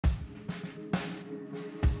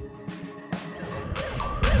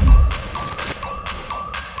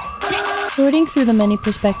Sorting through the many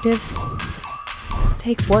perspectives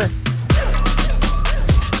takes work.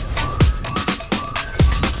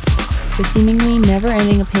 The seemingly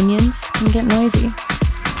never-ending opinions can get noisy.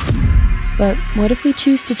 But what if we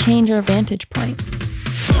choose to change our vantage point?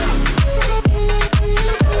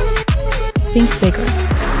 Think bigger.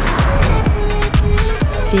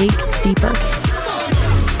 Dig deeper.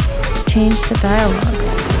 Change the dialogue.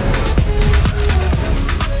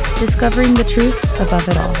 Discovering the truth above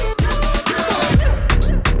it all.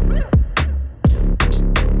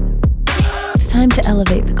 It's time to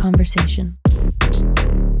elevate the conversation.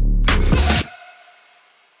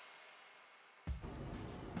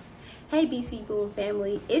 Hey BC Boom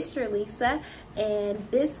family, it's Gerlisa, and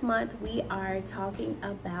this month we are talking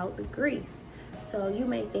about grief. So you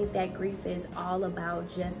may think that grief is all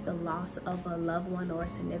about just the loss of a loved one or a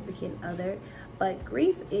significant other, but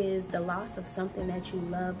grief is the loss of something that you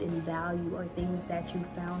loved and value or things that you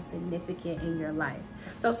found significant in your life.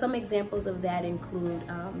 So some examples of that include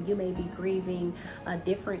you may be grieving a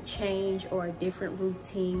different change or a different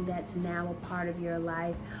routine that's now a part of your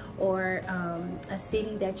life, or a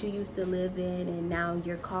city that you used to live in and now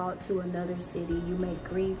you're called to another city. You may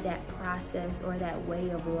grieve that process or that way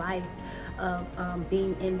of life of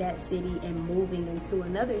being in that city and moving into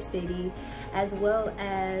another city, as well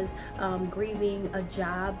as grieving a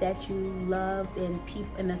job that you loved and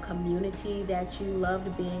people in a community that you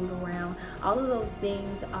loved being around. All of those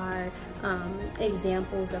things are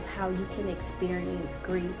examples of how you can experience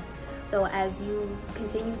grief. So as you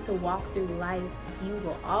continue to walk through life, you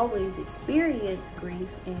will always experience grief,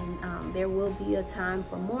 and there will be a time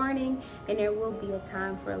for mourning and there will be a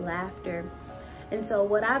time for laughter. And so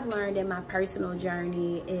what I've learned in my personal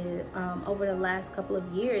journey is, over the last couple of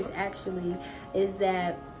years actually, is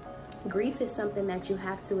that grief is something that you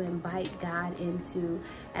have to invite God into.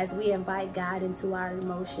 As we invite God into our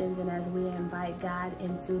emotions and as we invite God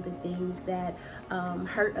into the things that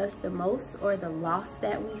hurt us the most or the loss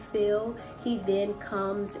that we feel, He then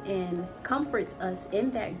comes and comforts us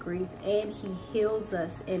in that grief, and He heals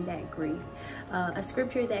us in that grief. A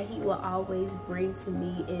scripture that He will always bring to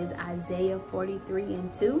me is Isaiah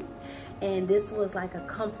 43:2. And this was like a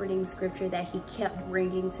comforting scripture that He kept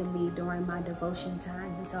bringing to me during my devotion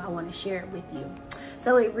times. And so I want to share it with you.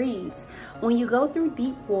 So it reads, "When you go through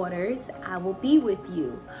deep waters, I will be with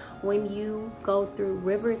you. When you go through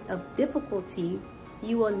rivers of difficulty,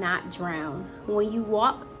 you will not drown. When you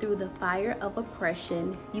walk through the fire of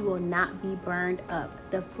oppression, you will not be burned up.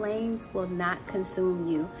 The flames will not consume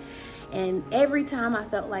you." And every time I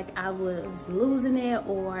felt like I was losing it,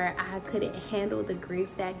 or I couldn't handle the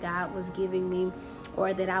grief that God was giving me,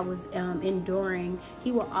 or that I was enduring,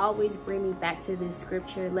 He will always bring me back to this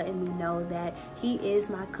scripture, letting me know that He is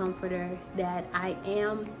my comforter, that I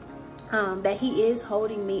am that He is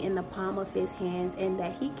holding me in the palm of His hands, and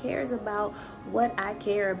that He cares about what I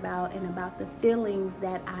care about and about the feelings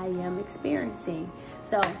that I am experiencing.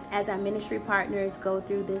 So as our ministry partners go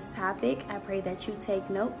through this topic, I pray that you take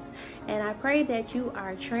notes, and I pray that you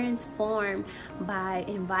are transformed by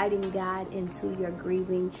inviting God into your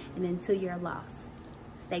grieving and into your loss.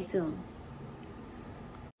 Stay tuned.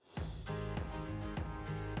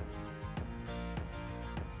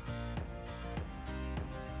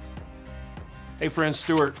 Hey friend,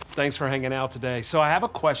 Stuart, thanks for hanging out today. So I have a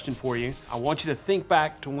question for you. I want you to think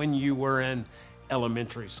back to when you were in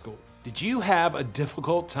elementary school. Did you have a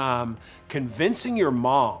difficult time convincing your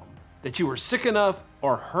mom that you were sick enough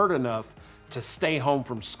or hurt enough to stay home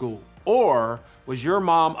from school? Or was your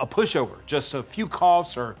mom a pushover, just a few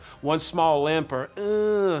coughs or one small limp, or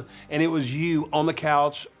and it was you on the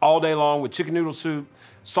couch all day long with chicken noodle soup,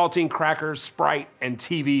 saltine crackers, Sprite, and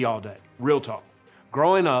TV all day? Real talk.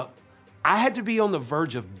 Growing up, I had to be on the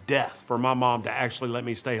verge of death for my mom to actually let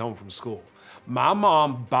me stay home from school. My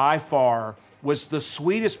mom, by far, was the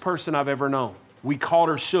sweetest person I've ever known. We called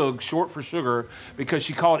her Shug, short for sugar, because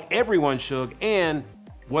she called everyone Shug and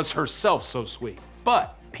was herself so sweet.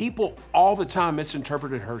 But people all the time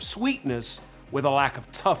misinterpreted her sweetness with a lack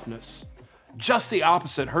of toughness. Just the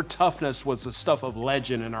opposite, her toughness was the stuff of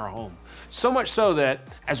legend in our home. So much so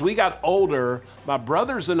that as we got older, my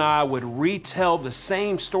brothers and I would retell the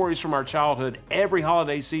same stories from our childhood every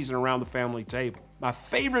holiday season around the family table. My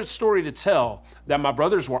favorite story to tell that my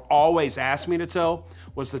brothers were always asked me to tell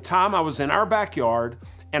was the time I was in our backyard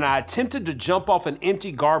and I attempted to jump off an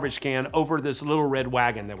empty garbage can over this little red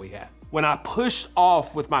wagon that we had. When I pushed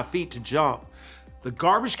off with my feet to jump, the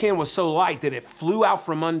garbage can was so light that it flew out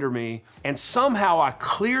from under me, and somehow I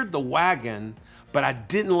cleared the wagon, but I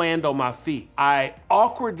didn't land on my feet. I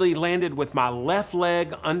awkwardly landed with my left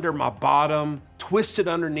leg under my bottom, twisted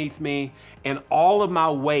underneath me, and all of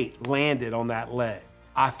my weight landed on that leg.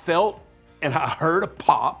 I felt and I heard a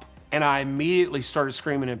pop, and I immediately started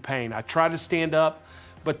screaming in pain. I tried to stand up,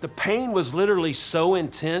 but the pain was literally so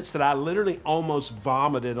intense that I literally almost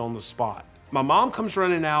vomited on the spot. My mom comes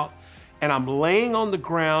running out, and I'm laying on the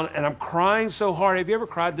ground and I'm crying so hard. Have you ever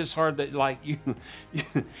cried this hard that like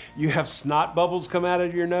you have snot bubbles come out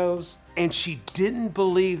of your nose? And she didn't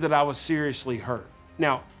believe that I was seriously hurt.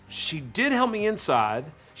 Now, she did help me inside.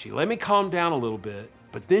 She let me calm down a little bit,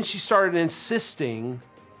 but then she started insisting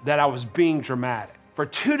that I was being dramatic. For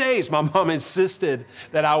 2 days, my mom insisted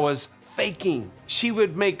that I was faking. She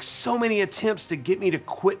would make so many attempts to get me to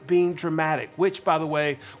quit being dramatic, which, by the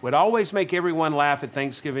way, would always make everyone laugh at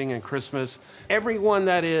Thanksgiving and Christmas. Everyone,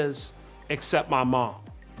 that is, except my mom.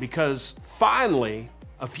 Because finally,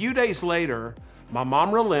 a few days later, my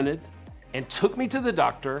mom relented and took me to the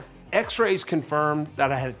doctor. X-rays confirmed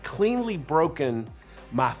that I had cleanly broken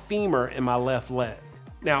my femur in my left leg.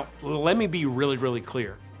 Now, let me be really, really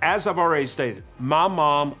clear. As I've already stated, my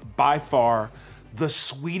mom, by far, the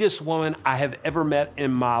sweetest woman I have ever met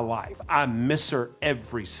in my life. I miss her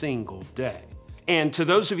every single day. And to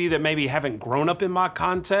those of you that maybe haven't grown up in my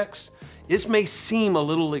context, this may seem a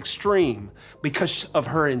little extreme because of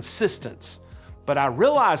her insistence, but I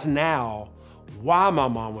realize now why my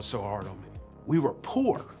mom was so hard on me. We were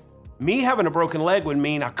poor. Me having a broken leg would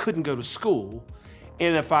mean I couldn't go to school.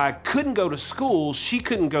 And if I couldn't go to school, she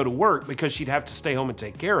couldn't go to work because she'd have to stay home and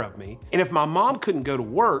take care of me. And if my mom couldn't go to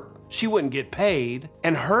work, she wouldn't get paid.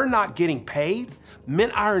 And her not getting paid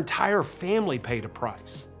meant our entire family paid a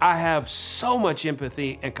price. I have so much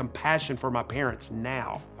empathy and compassion for my parents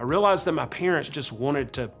now. I realize that my parents just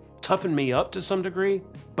wanted to toughen me up to some degree,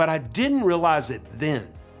 but I didn't realize it then.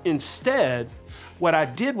 Instead, what I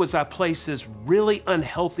did was I placed this really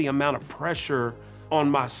unhealthy amount of pressure on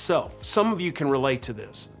myself. Some of you can relate to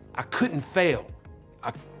this. I couldn't fail.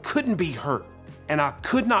 I couldn't be hurt. And I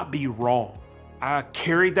could not be wrong. I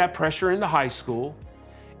carried that pressure into high school.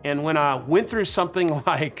 And when I went through something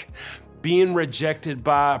like being rejected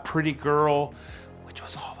by a pretty girl, which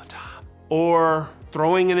was all the time, or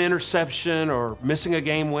throwing an interception, or missing a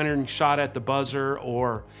game-winning shot at the buzzer,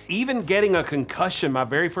 or even getting a concussion my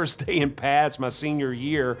very first day in pads my senior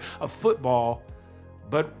year of football,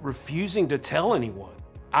 but refusing to tell anyone.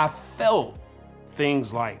 I felt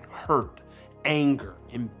things like hurt, anger,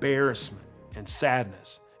 embarrassment, and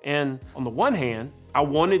sadness. And on the one hand, I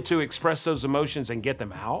wanted to express those emotions and get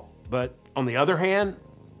them out. But on the other hand,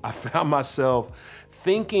 I found myself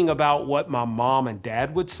thinking about what my mom and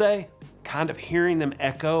dad would say, kind of hearing them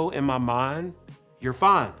echo in my mind. You're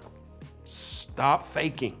fine. Stop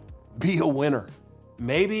faking. Be a winner.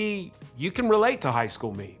 Maybe you can relate to high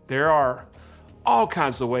school me. There are all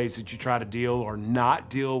kinds of ways that you try to deal or not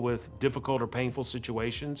deal with difficult or painful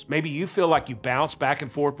situations. Maybe you feel like you bounce back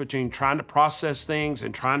and forth between trying to process things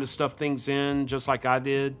and trying to stuff things in, just like I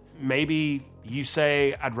did. Maybe you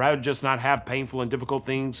say, I'd rather just not have painful and difficult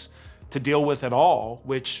things to deal with at all,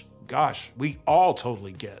 which, gosh, we all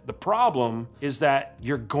totally get. The problem is that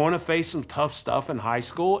you're going to face some tough stuff in high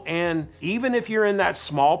school, and even if you're in that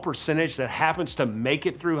small percentage that happens to make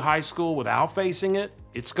it through high school without facing it,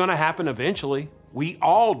 it's gonna happen eventually. We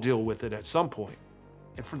all deal with it at some point.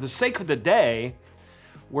 And for the sake of the day,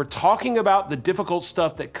 we're talking about the difficult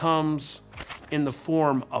stuff that comes in the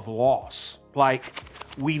form of loss. Like,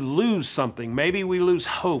 we lose something. Maybe we lose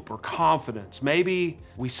hope or confidence. Maybe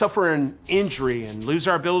we suffer an injury and lose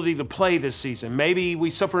our ability to play this season. Maybe we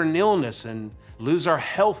suffer an illness and lose our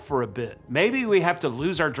health for a bit. Maybe we have to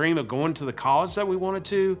lose our dream of going to the college that we wanted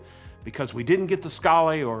to because we didn't get the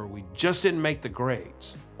scholarly or we just didn't make the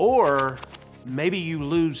grades. Or maybe you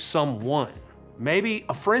lose someone. Maybe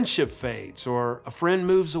a friendship fades or a friend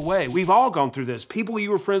moves away. We've all gone through this. People you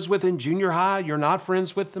were friends with in junior high, you're not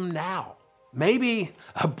friends with them now. Maybe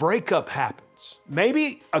a breakup happens.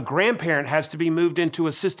 Maybe a grandparent has to be moved into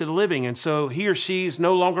assisted living and so he or she's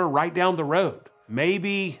no longer right down the road.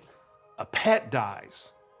 Maybe a pet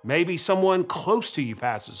dies. Maybe someone close to you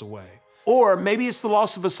passes away. Or maybe it's the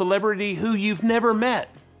loss of a celebrity who you've never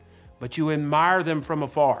met, but you admire them from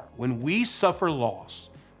afar. When we suffer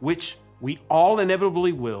loss, which we all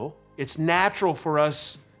inevitably will, it's natural for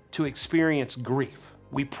us to experience grief.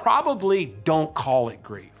 We probably don't call it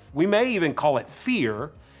grief. We may even call it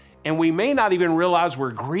fear, and we may not even realize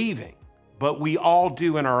we're grieving, but we all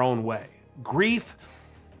do in our own way. Grief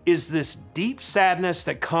is this deep sadness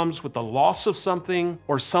that comes with the loss of something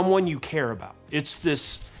or someone you care about. It's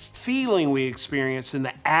this feeling we experience in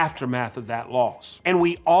the aftermath of that loss. And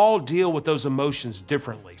we all deal with those emotions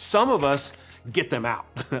differently. Some of us get them out,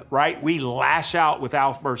 right? We lash out with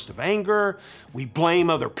outbursts of anger, we blame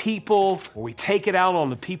other people, or we take it out on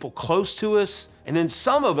the people close to us. And then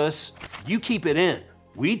some of us, you keep it in.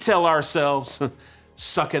 We tell ourselves,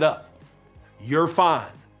 suck it up, you're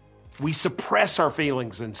fine. We suppress our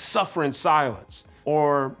feelings and suffer in silence.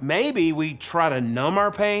 Or maybe we try to numb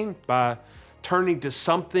our pain by turning to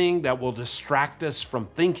something that will distract us from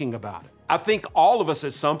thinking about it. I think all of us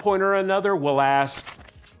at some point or another will ask,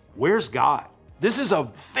 where's God? This is a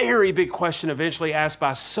very big question eventually asked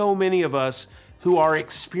by so many of us who are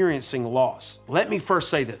experiencing loss. Let me first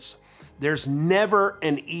say this. There's never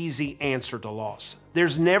an easy answer to loss.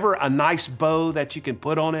 There's never a nice bow that you can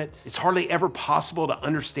put on it. It's hardly ever possible to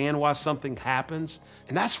understand why something happens,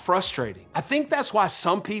 and that's frustrating. I think that's why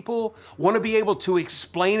some people want to be able to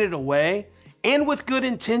explain it away, and with good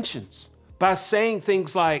intentions, by saying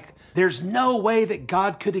things like, there's no way that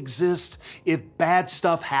God could exist if bad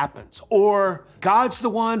stuff happens, or God's the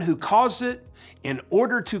one who caused it in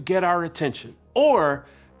order to get our attention, or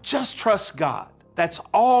just trust God. That's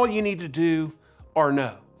all you need to do or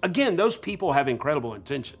know. Again, those people have incredible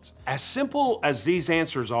intentions. As simple as these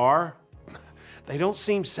answers are, they don't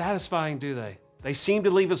seem satisfying, do they? They seem to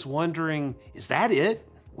leave us wondering, is that it?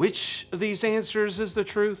 Which of these answers is the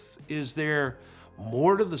truth? Is there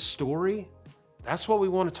more to the story? That's what we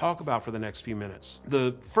want to talk about for the next few minutes.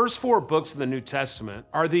 The first 4 books of the New Testament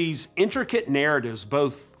are these intricate narratives,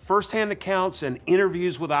 both firsthand accounts and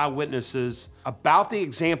interviews with eyewitnesses about the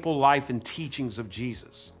example, life, and teachings of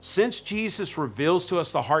Jesus. Since Jesus reveals to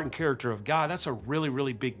us the heart and character of God, that's a really,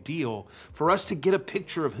 really big deal for us to get a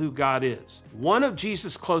picture of who God is. One of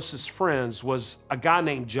Jesus' closest friends was a guy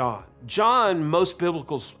named John. John, most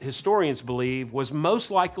biblical historians believe, was most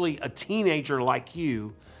likely a teenager like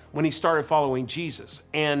you when he started following Jesus.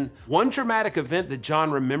 And one dramatic event that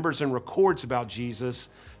John remembers and records about Jesus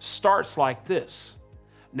starts like this.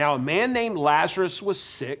 Now, a man named Lazarus was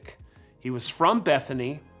sick. He was from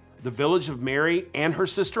Bethany, the village of Mary and her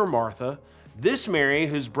sister Martha. This Mary,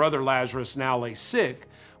 whose brother Lazarus now lay sick,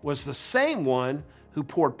 was the same one who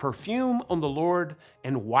poured perfume on the Lord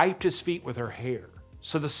and wiped his feet with her hair.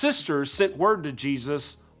 So the sisters sent word to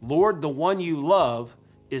Jesus, Lord, the one you love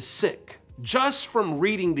is sick. Just from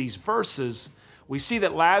reading these verses, we see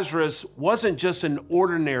that Lazarus wasn't just an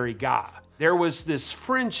ordinary guy. There was this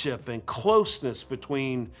friendship and closeness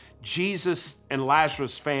between Jesus and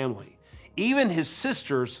Lazarus' family. Even his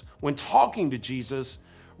sisters, when talking to Jesus,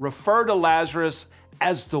 refer to Lazarus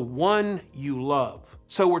as the one you love.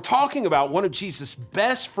 So we're talking about one of Jesus'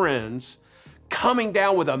 best friends coming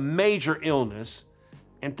down with a major illness,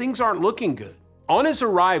 and things aren't looking good. On his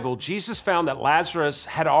arrival, Jesus found that Lazarus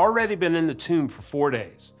had already been in the tomb for 4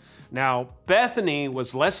 days. Now, Bethany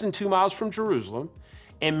was less than 2 miles from Jerusalem,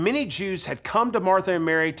 and many Jews had come to Martha and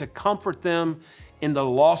Mary to comfort them in the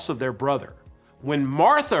loss of their brother. When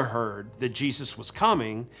Martha heard that Jesus was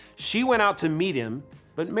coming, she went out to meet him,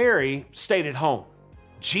 but Mary stayed at home.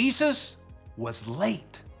 Jesus was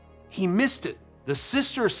late. He missed it. The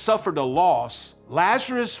sisters suffered a loss.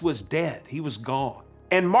 Lazarus was dead. He was gone.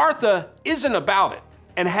 And Martha isn't about it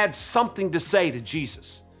and had something to say to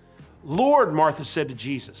Jesus. Lord, Martha said to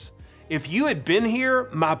Jesus, if you had been here,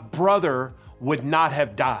 my brother would not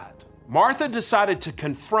have died. Martha decided to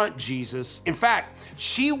confront Jesus. In fact,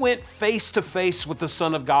 she went face to face with the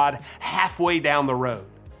Son of God halfway down the road.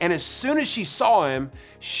 And as soon as she saw him,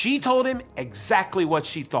 she told him exactly what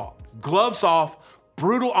she thought. Gloves off,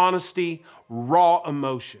 brutal honesty, raw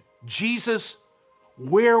emotion. Jesus,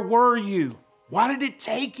 where were you? Why did it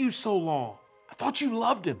take you so long? I thought you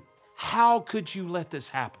loved him. How could you let this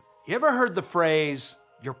happen? You ever heard the phrase,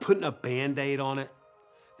 you're putting a Band-Aid on it?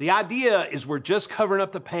 The idea is we're just covering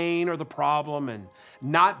up the pain or the problem and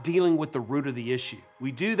not dealing with the root of the issue.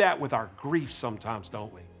 We do that with our grief sometimes,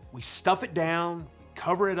 don't we? We stuff it down, we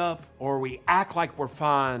cover it up, or we act like we're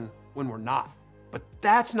fine when we're not. But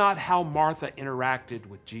that's not how Martha interacted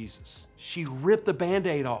with Jesus. She ripped the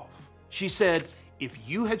Band-Aid off. She said, if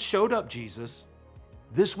you had showed up, Jesus,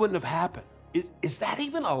 this wouldn't have happened. Is that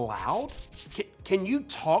even allowed? Can you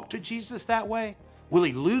talk to Jesus that way? Will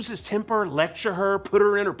he lose his temper, lecture her, put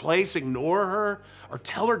her in her place, ignore her, or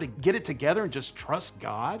tell her to get it together and just trust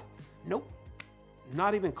God? Nope,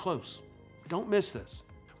 not even close. Don't miss this.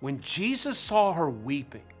 When Jesus saw her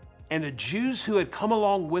weeping, and the Jews who had come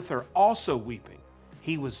along with her also weeping,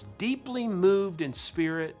 he was deeply moved in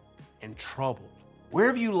spirit and troubled. Where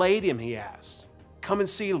have you laid him, he asked. Come and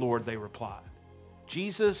see, Lord, they replied.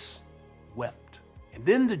 Jesus wept. And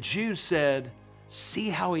then the Jews said, see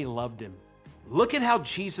how he loved him. Look at how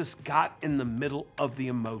Jesus got in the middle of the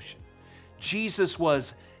emotion. Jesus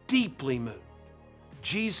was deeply moved.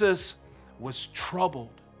 Jesus was troubled.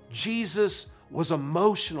 Jesus was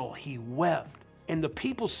emotional. He wept. And the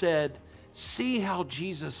people said, see how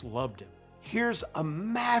Jesus loved him. Here's a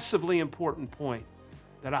massively important point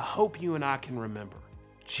that I hope you and I can remember.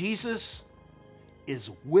 Jesus is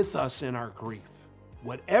with us in our grief.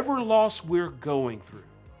 Whatever loss we're going through,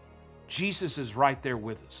 Jesus is right there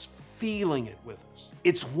with us, feeling it with us.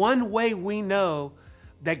 It's one way we know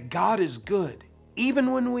that God is good,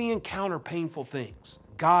 even when we encounter painful things.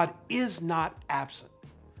 God is not absent.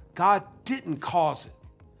 God didn't cause it.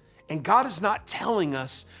 And God is not telling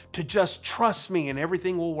us to just trust me and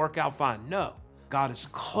everything will work out fine. No, God is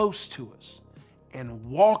close to us and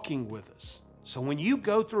walking with us. So when you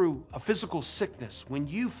go through a physical sickness, when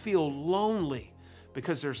you feel lonely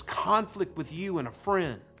because there's conflict with you and a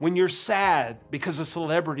friend, when you're sad because a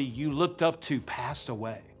celebrity you looked up to passed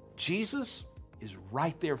away, Jesus is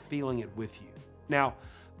right there feeling it with you. Now,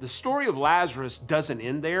 the story of Lazarus doesn't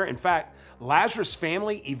end there. In fact, Lazarus'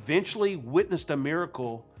 family eventually witnessed a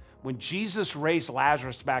miracle when Jesus raised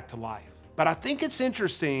Lazarus back to life. But I think it's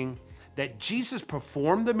interesting that Jesus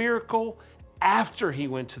performed the miracle after he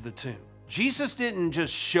went to the tomb. Jesus didn't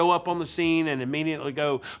just show up on the scene and immediately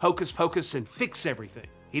go hocus pocus and fix everything.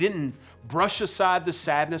 He didn't brush aside the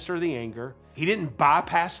sadness or the anger. He didn't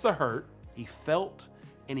bypass the hurt. He felt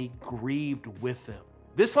and he grieved with them.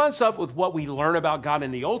 This lines up with what we learn about God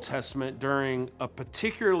in the Old Testament during a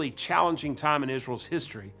particularly challenging time in Israel's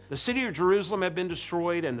history. The city of Jerusalem had been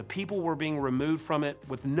destroyed and the people were being removed from it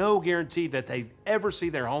with no guarantee that they'd ever see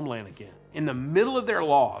their homeland again. In the middle of their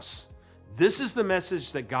loss, this is the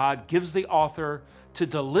message that God gives the author to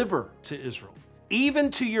deliver to Israel. Even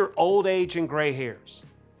to your old age and gray hairs,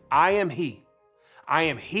 I am He. I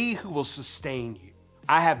am He who will sustain you.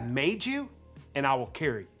 I have made you and I will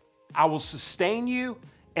carry you. I will sustain you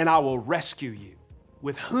and I will rescue you.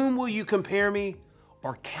 With whom will you compare me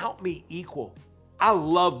or count me equal? I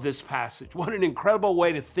love this passage. What an incredible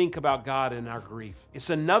way to think about God in our grief. It's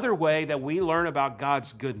another way that we learn about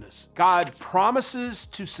God's goodness. God promises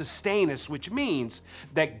to sustain us, which means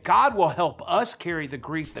that God will help us carry the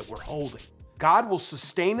grief that we're holding. God will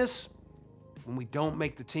sustain us when we don't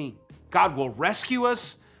make the team. God will rescue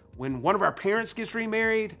us when one of our parents gets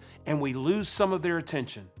remarried and we lose some of their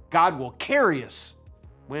attention. God will carry us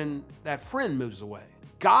when that friend moves away.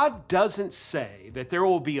 God doesn't say that there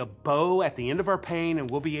will be a bow at the end of our pain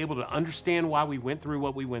and we'll be able to understand why we went through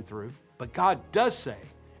what we went through. But God does say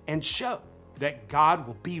and show that God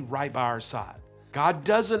will be right by our side. God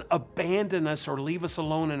doesn't abandon us or leave us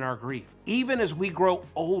alone in our grief. Even as we grow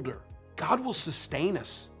older, God will sustain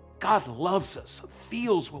us. God loves us,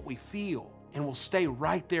 feels what we feel, and will stay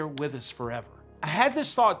right there with us forever. I had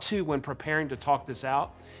this thought too when preparing to talk this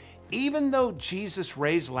out. Even though Jesus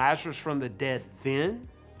raised Lazarus from the dead then,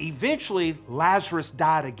 eventually Lazarus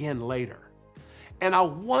died again later. And I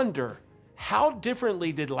wonder, how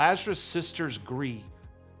differently did Lazarus' sisters grieve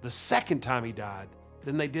the second time he died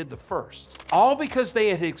than they did the first? All because they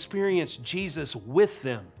had experienced Jesus with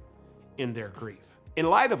them in their grief. In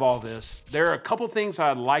light of all this, there are a couple things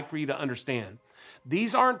I'd like for you to understand.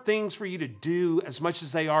 These aren't things for you to do as much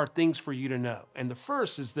as they are things for you to know. And the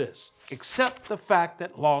first is this: accept the fact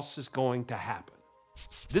that loss is going to happen.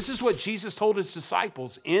 This is what Jesus told his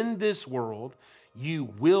disciples: in this world,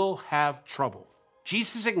 you will have trouble.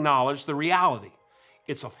 Jesus acknowledged the reality.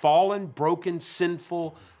 It's a fallen, broken,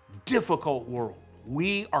 sinful, difficult world.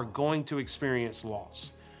 We are going to experience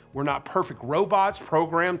loss. We're not perfect robots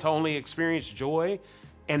programmed to only experience joy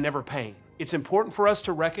and never pain. It's important for us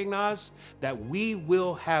to recognize that we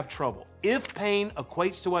will have trouble. If pain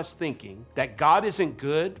equates to us thinking that God isn't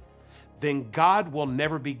good, then God will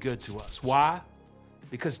never be good to us. Why?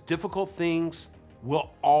 Because difficult things will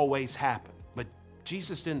always happen. But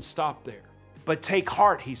Jesus didn't stop there. But take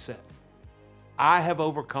heart, he said. I have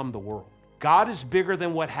overcome the world. God is bigger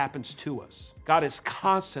than what happens to us. God is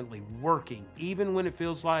constantly working, even when it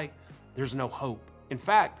feels like there's no hope. In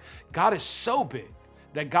fact, God is so big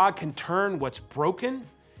that God can turn what's broken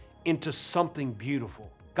into something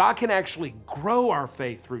beautiful. God can actually grow our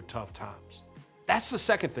faith through tough times. That's the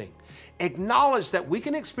second thing. Acknowledge that we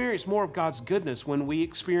can experience more of God's goodness when we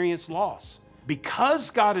experience loss. Because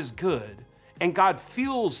God is good and God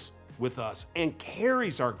feels with us and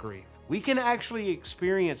carries our grief, we can actually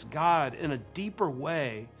experience God in a deeper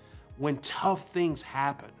way when tough things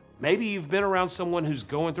happen. Maybe you've been around someone who's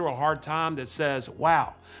going through a hard time that says,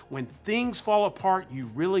 wow, when things fall apart,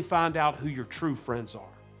 you really find out who your true friends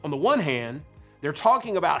are. On the one hand, they're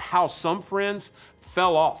talking about how some friends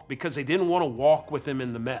fell off because they didn't want to walk with them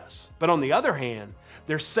in the mess. But on the other hand,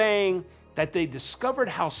 they're saying that they discovered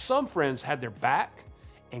how some friends had their back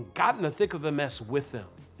and got in the thick of the mess with them.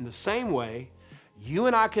 In the same way, you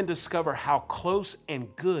and I can discover how close and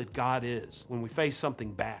good God is when we face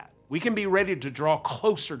something bad. We can be ready to draw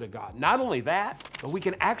closer to God. Not only that, but we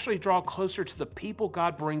can actually draw closer to the people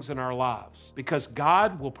God brings in our lives, because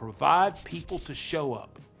God will provide people to show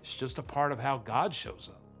up. It's just a part of how God shows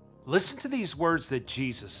up. Listen to these words that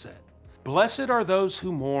Jesus said. Blessed are those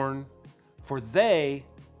who mourn, for they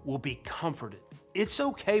will be comforted. It's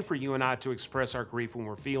okay for you and I to express our grief when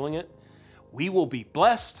we're feeling it. We will be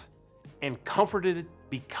blessed and comforted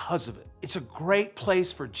because of it. It's a great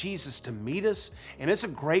place for Jesus to meet us, and it's a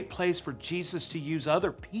great place for Jesus to use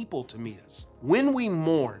other people to meet us. When we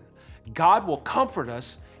mourn, God will comfort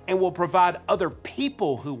us and will provide other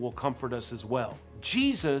people who will comfort us as well.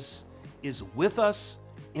 Jesus is with us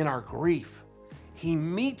in our grief. He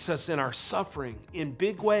meets us in our suffering in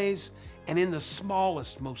big ways and in the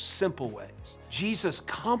smallest, most simple ways. Jesus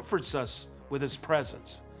comforts us with his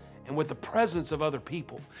presence and with the presence of other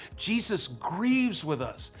people. Jesus grieves with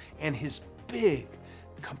us, and his big,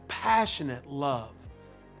 compassionate love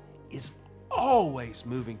is always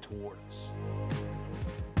moving toward us.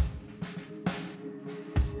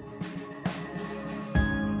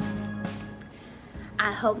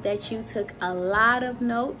 I hope that you took a lot of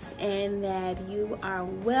notes and that you are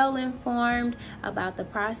well informed about the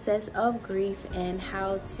process of grief and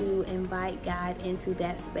how to invite God into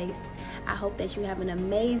that space. I hope that you have an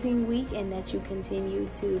amazing week and that you continue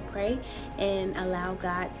to pray and allow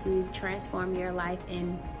God to transform your life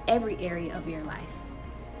in every area of your life.